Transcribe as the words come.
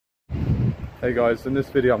Hey guys, in this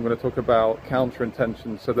video I'm going to talk about counter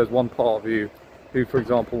intentions. So there's one part of you who, for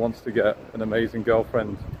example, wants to get an amazing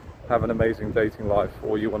girlfriend, have an amazing dating life,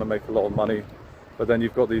 or you want to make a lot of money, but then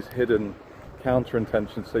you've got these hidden counter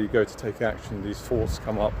intentions. So you go to take action, these thoughts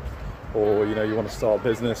come up, or you want to start a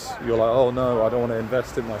business, you're like, oh no, I don't want to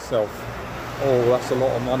invest in myself, oh that's a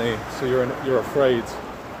lot of money, so you're afraid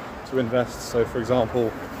to invest. So for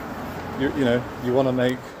example, you want to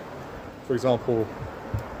make, for example,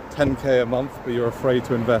 10k a month, but you're afraid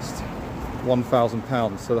to invest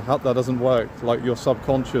 £1,000. So that doesn't work. Like, your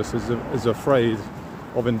subconscious is afraid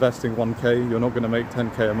of investing 1k. You're not going to make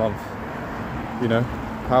 10k a month.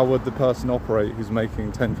 How would the person operate who's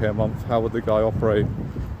making 10k a month? How would the guy operate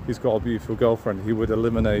who's got a beautiful girlfriend? He would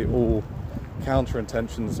eliminate all counter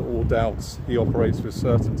intentions, all doubts. He operates with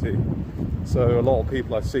certainty. So a lot of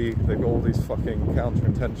people I see, they've got all these fucking counter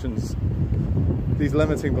intentions, these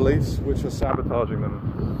limiting beliefs, which are sabotaging them.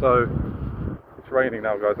 So it's raining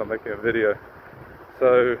now, guys. I'm making a video.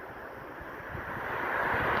 So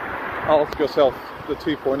ask yourself, the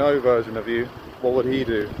 2.0 version of you, what would he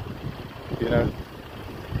do?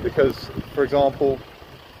 Because, for example,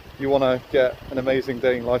 you want to get an amazing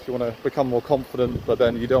dating life, you want to become more confident, but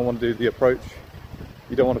then you don't want to do the approach.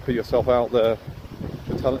 You don't want to put yourself out there.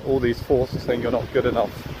 You're telling all these forces saying you're not good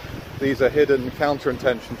enough. These are hidden counter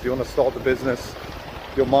intentions. You want to start the business.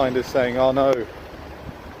 Your mind is saying, oh no,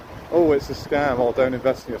 oh it's a scam, oh don't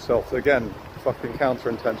invest in yourself. So again, fucking counter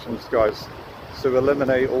intentions, guys. So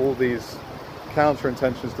eliminate all these counter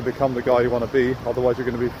intentions to become the guy you want to be, otherwise you're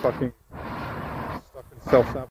going to be fucking stuck in self-sabotage.